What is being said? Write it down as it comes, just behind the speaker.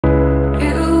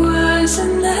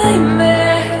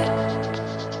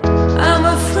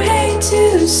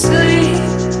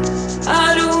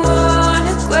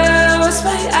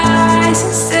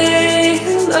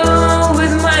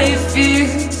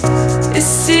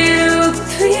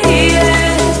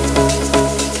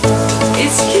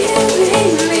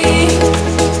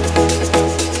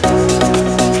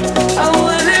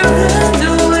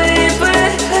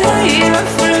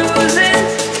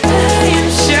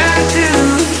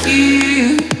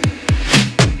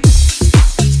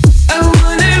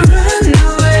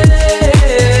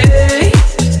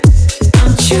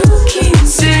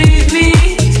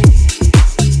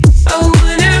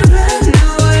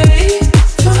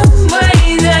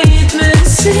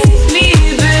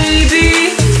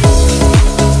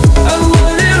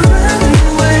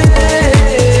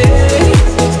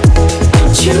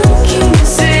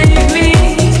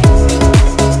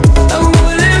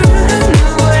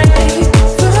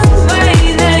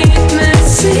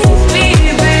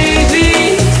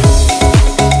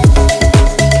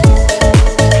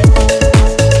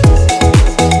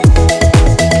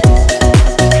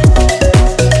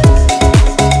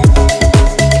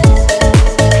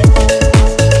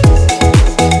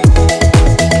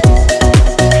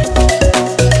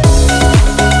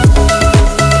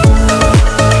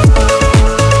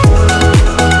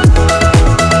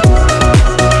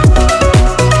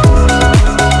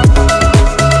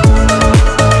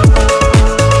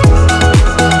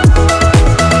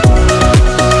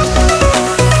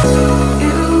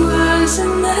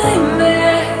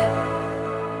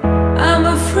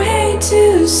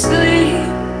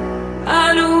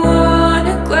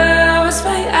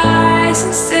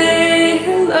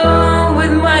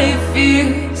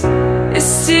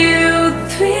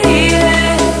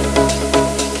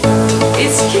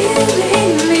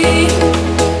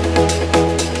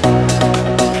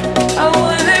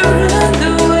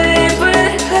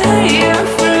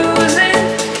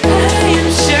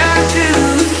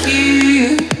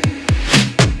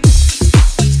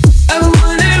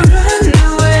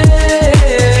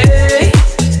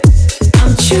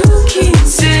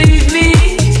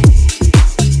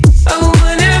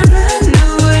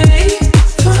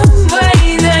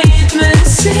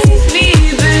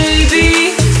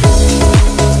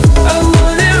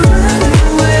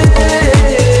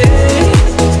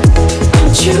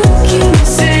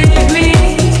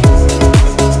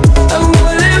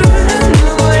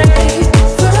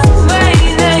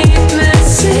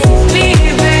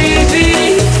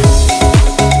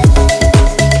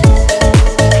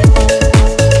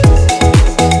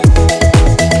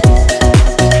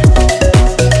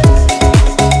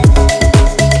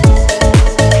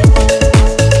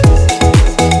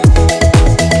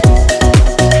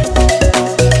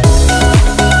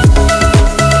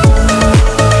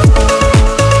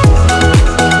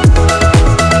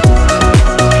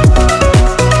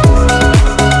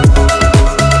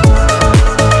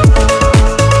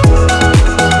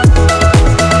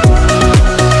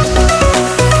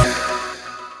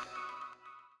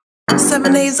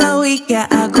7 days a week, yeah,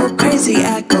 I go crazy,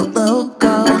 I go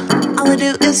loco. All I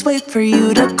do is wait for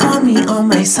you to call me on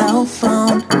my cell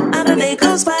phone. Not a day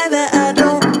goes by that I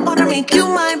don't wanna make you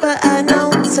mine, but I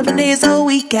know 7 days a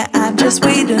week, yeah, I'm just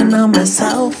waiting on my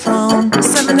cell phone.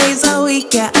 7 days a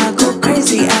week, yeah, I go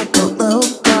crazy, I go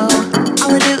loco.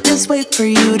 All I do is wait for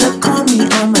you to call me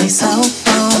on my cell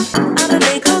phone. Not a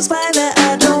day goes by that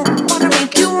I don't wanna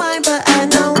make you mine, but I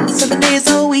know 7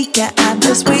 days a week, yeah, I'm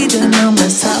just waiting on my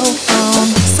cell phone.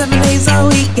 7 days a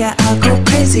week, yeah, I go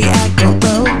crazy, I go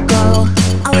loco.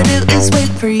 All I do is wait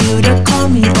for you to call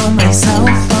me on my cell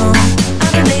phone.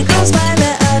 Not a day goes by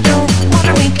that I don't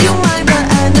wanna make you mine, but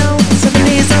I know 7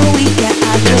 days a week, yeah,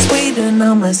 I'm just waiting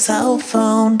on my cell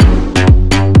phone.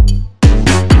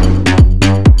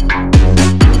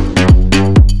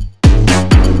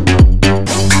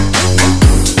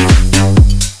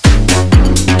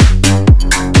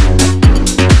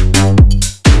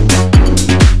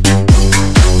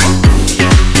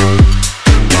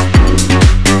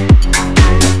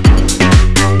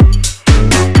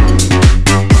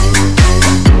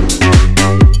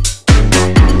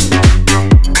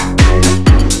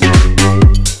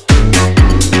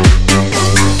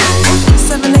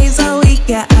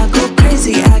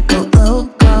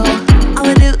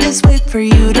 For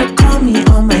you to call me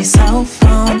on my cell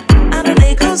phone. Not a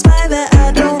day goes by that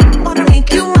I don't wanna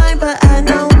make you mine, but I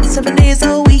know 7 days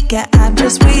a week, yeah, I'm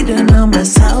just waiting on my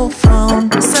cell phone.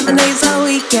 7 days a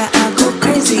week, yeah, I go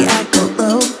crazy, I go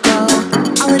loco.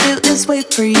 All I do is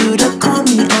wait for you to call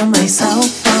me on my cell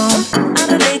phone.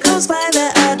 Not a day goes by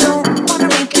that I don't wanna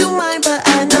make you mine, but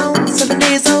I know 7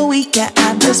 days a week, yeah,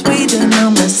 I'm just waiting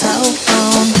on my cell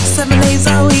phone. 7 days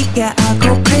a week, yeah, I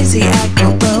go crazy, I go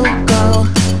loco.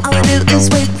 All I do is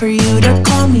wait for you to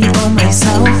call me on my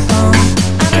cell phone.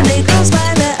 Not a day goes by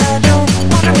that I don't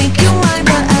wanna make you mine,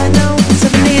 but I know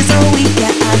 7 days a week,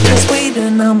 yeah, I'm just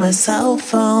waiting on my cell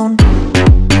phone.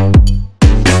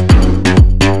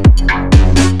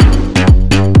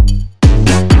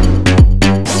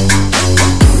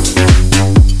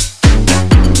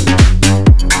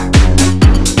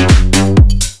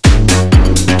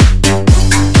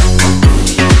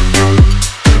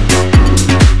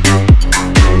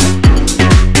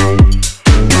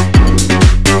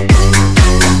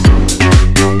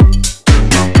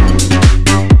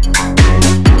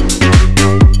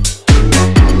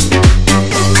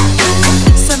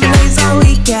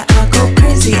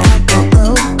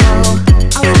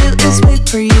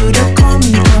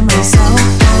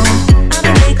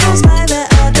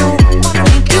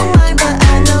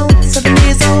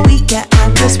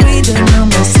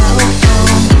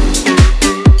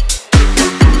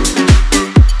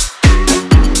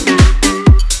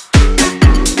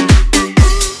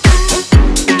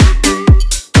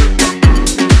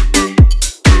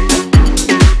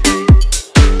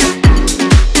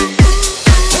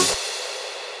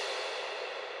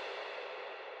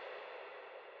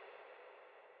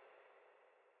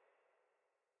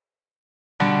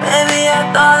 Maybe I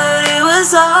thought that it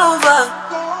was over.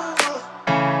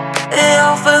 It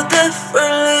all felt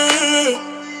differently.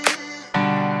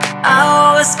 I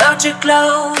always felt you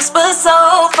close, but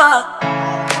so far.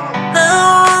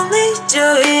 Now I need you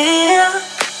here.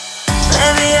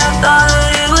 Maybe I thought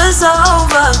that it was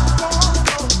over.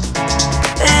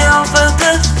 It all felt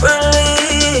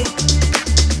differently.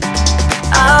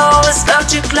 I always felt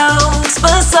you close,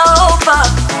 but so far.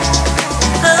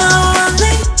 Now I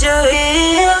need you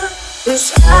here.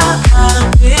 'Cause I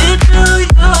need you,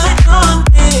 you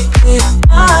need me.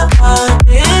 I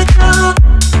need you.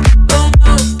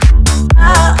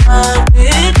 I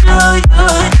need you, you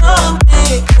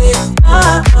need me. I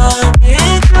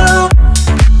need you.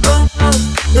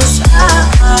 'Cause I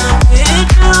need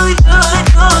you, you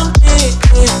need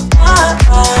me.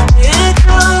 I need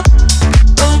you.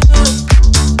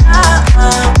 I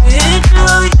need you,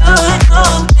 you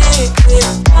need me.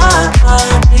 I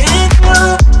need you.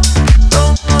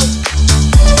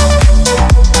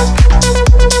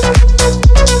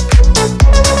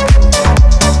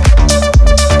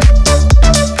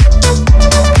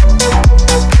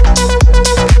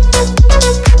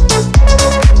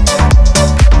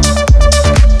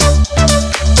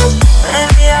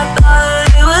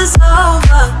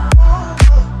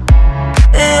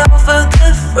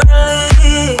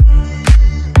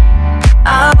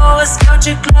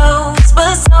 You close,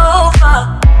 but so far.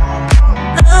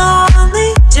 Now I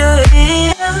need you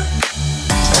here.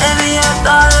 Maybe I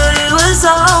thought that it was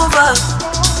over.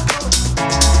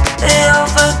 It all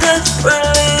felt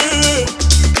differently.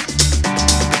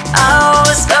 I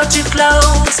always felt you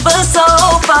close, but so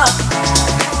far.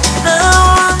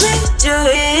 Now I need you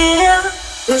here.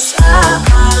 'Cause I